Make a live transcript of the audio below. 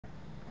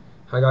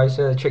Hi guys,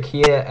 Trick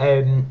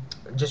here.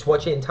 Just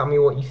watch it and tell me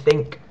what you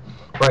think.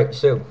 Right,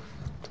 so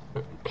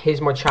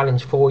here's my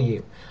challenge for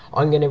you.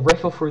 I'm going to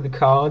riffle through the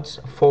cards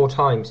 4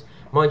 times.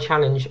 My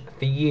challenge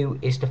for you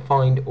is to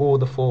find all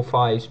the 4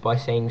 5s by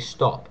saying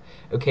stop.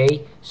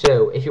 Okay,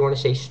 so if you want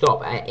to say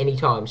stop at any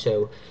time,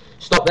 so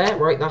stop there,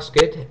 right, that's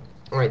good.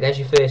 Alright, there's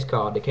your first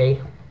card, okay?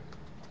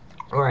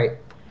 Alright,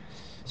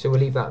 so we'll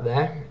leave that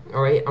there.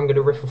 Alright, I'm going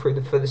to riffle through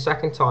for the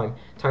second time.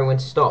 Tell me when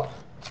to stop.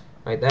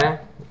 Right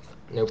there,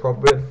 no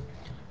problem.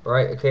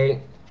 Right,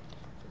 okay.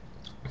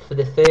 For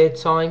the third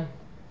time,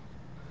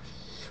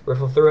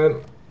 riffle through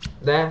them.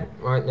 There,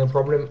 right, no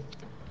problem.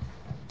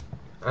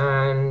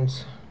 And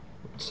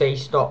say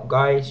stop,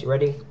 guys. You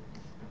ready?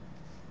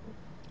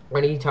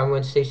 Ready? Tell me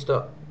when to say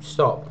stop.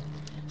 Stop.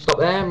 Stop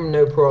there,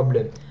 no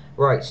problem.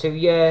 Right, so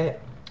yeah,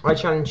 I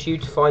challenge you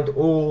to find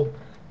all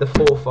the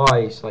 4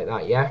 5s like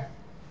that, yeah?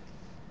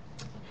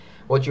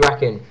 What do you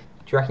reckon? Do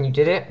you reckon you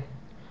did it?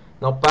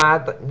 Not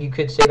bad, but you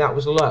could say that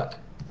was luck.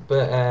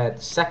 But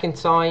second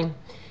time,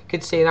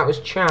 could say that was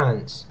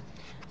chance.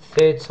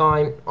 Third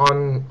time,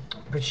 I'm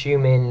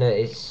presuming that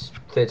it's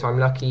third time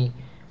lucky.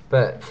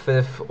 But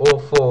for all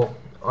 4,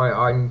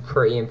 I'm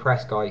pretty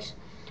impressed, guys.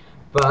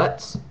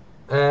 But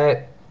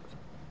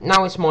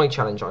now it's my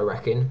challenge, I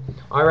reckon.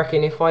 I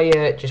reckon if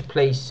I just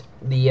place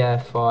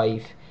the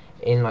 5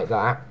 in like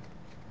that,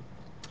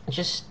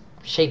 just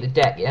shake the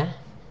deck, yeah?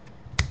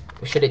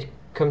 Or should it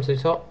come to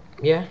the top?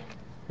 Yeah?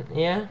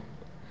 Yeah?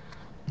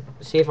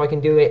 See if I can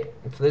do it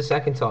for the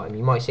second time.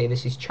 You might say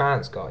this is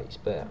chance, guys,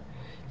 but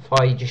if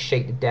I just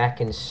shake the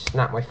deck and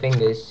snap my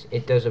fingers,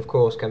 it does of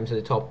course come to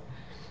the top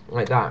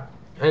like that.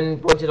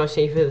 And what did I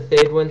say for the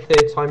third one?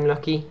 Third time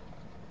lucky?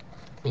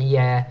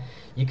 Yeah,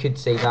 you could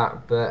say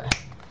that, but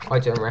I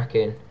don't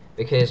reckon,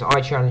 because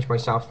I challenged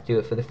myself to do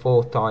it for the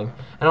 4th time.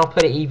 And I'll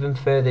put it even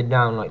further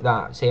down like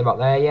that. Say about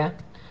there, yeah?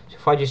 So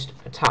if I just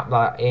tap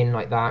that in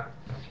like that,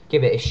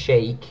 give it a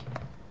shake,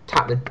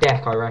 tap the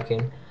deck, I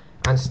reckon,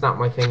 and snap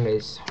my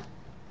fingers,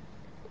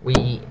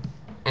 we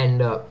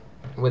end up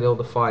with all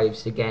the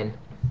 5s again,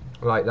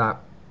 like that.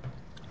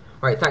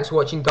 Alright, thanks for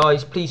watching,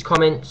 guys. Please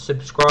comment,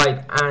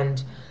 subscribe,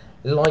 and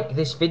like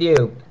this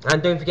video.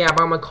 And don't forget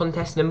about my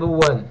contest number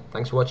 1.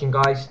 Thanks for watching,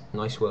 guys.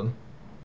 Nice one.